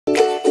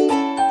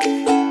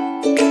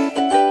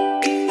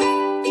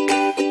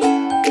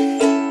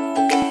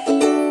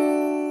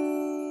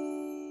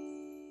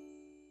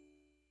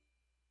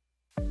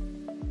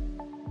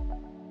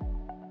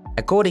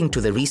According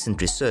to the recent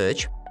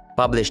research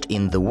published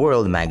in The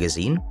World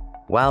magazine,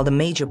 while the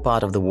major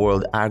part of the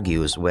world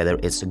argues whether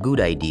it's a good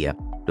idea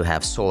to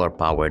have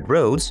solar-powered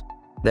roads,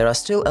 there are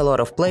still a lot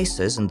of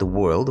places in the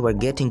world where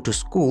getting to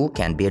school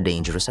can be a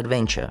dangerous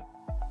adventure.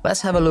 Let's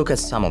have a look at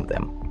some of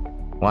them.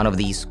 One of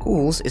these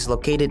schools is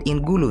located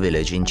in Gulu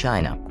village in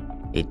China.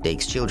 It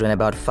takes children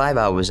about 5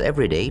 hours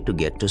every day to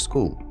get to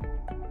school.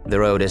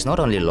 The road is not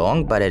only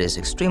long, but it is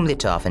extremely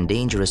tough and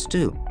dangerous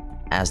too,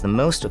 as the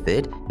most of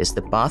it is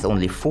the path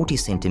only 40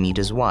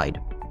 centimeters wide.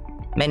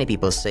 Many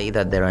people say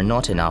that there are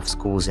not enough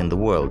schools in the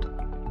world.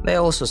 They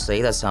also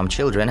say that some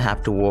children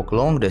have to walk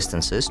long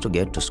distances to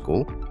get to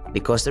school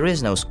because there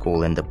is no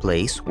school in the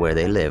place where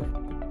they live.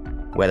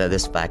 Whether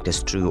this fact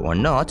is true or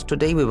not,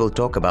 today we will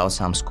talk about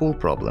some school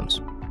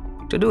problems.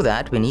 To do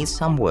that, we need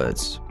some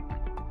words.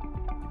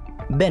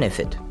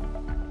 Benefit.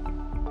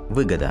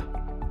 Выгода.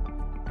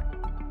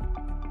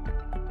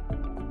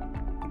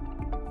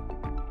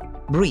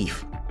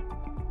 Brief.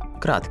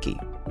 Краткий.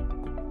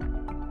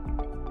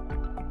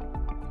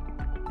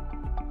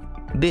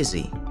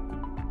 Busy.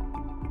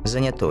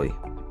 Занятой.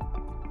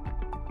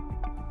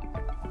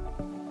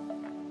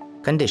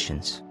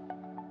 Conditions.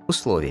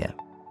 Условия.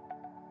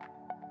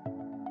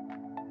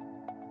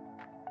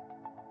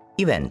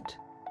 Event.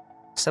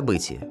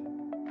 Событие.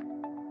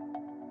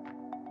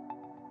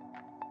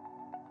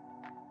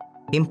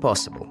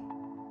 Impossible.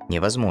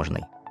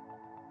 Невозможный.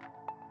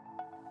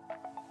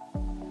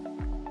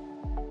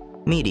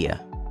 Media.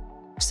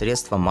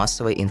 Средства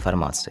массовой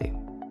информации.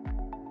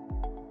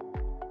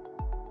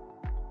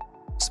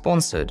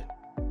 Sponsored.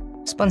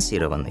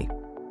 Спонсированный.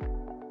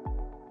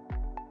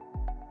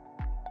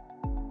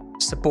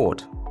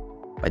 Support.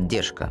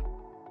 Поддержка.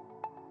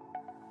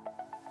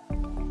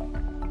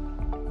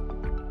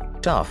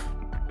 Tough.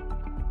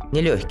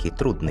 Нелегкий,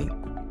 трудный.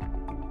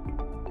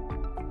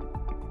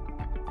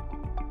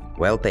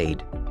 Well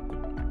paid.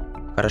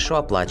 Хорошо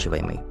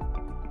оплачиваемый.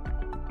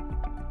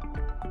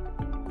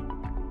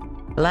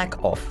 Lack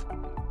of.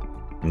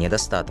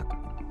 Недостаток.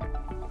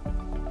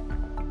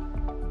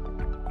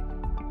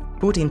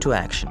 Put into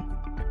action.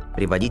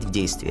 Приводить в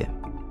действие.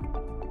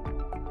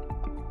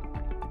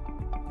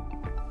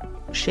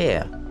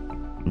 Share.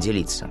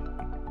 Делиться.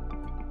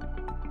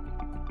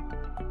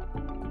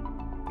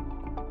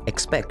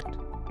 Expect.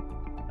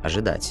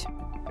 Ожидать.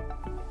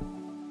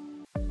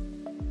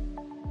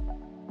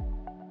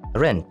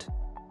 Rent.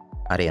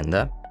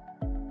 Аренда.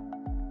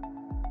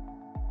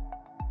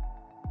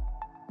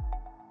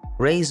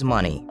 Raise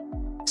money.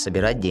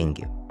 Собирать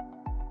деньги.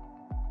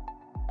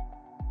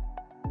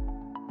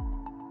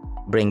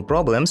 Bring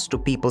problems to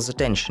people's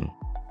attention.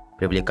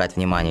 Привлекать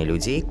внимание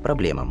людей к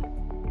проблемам.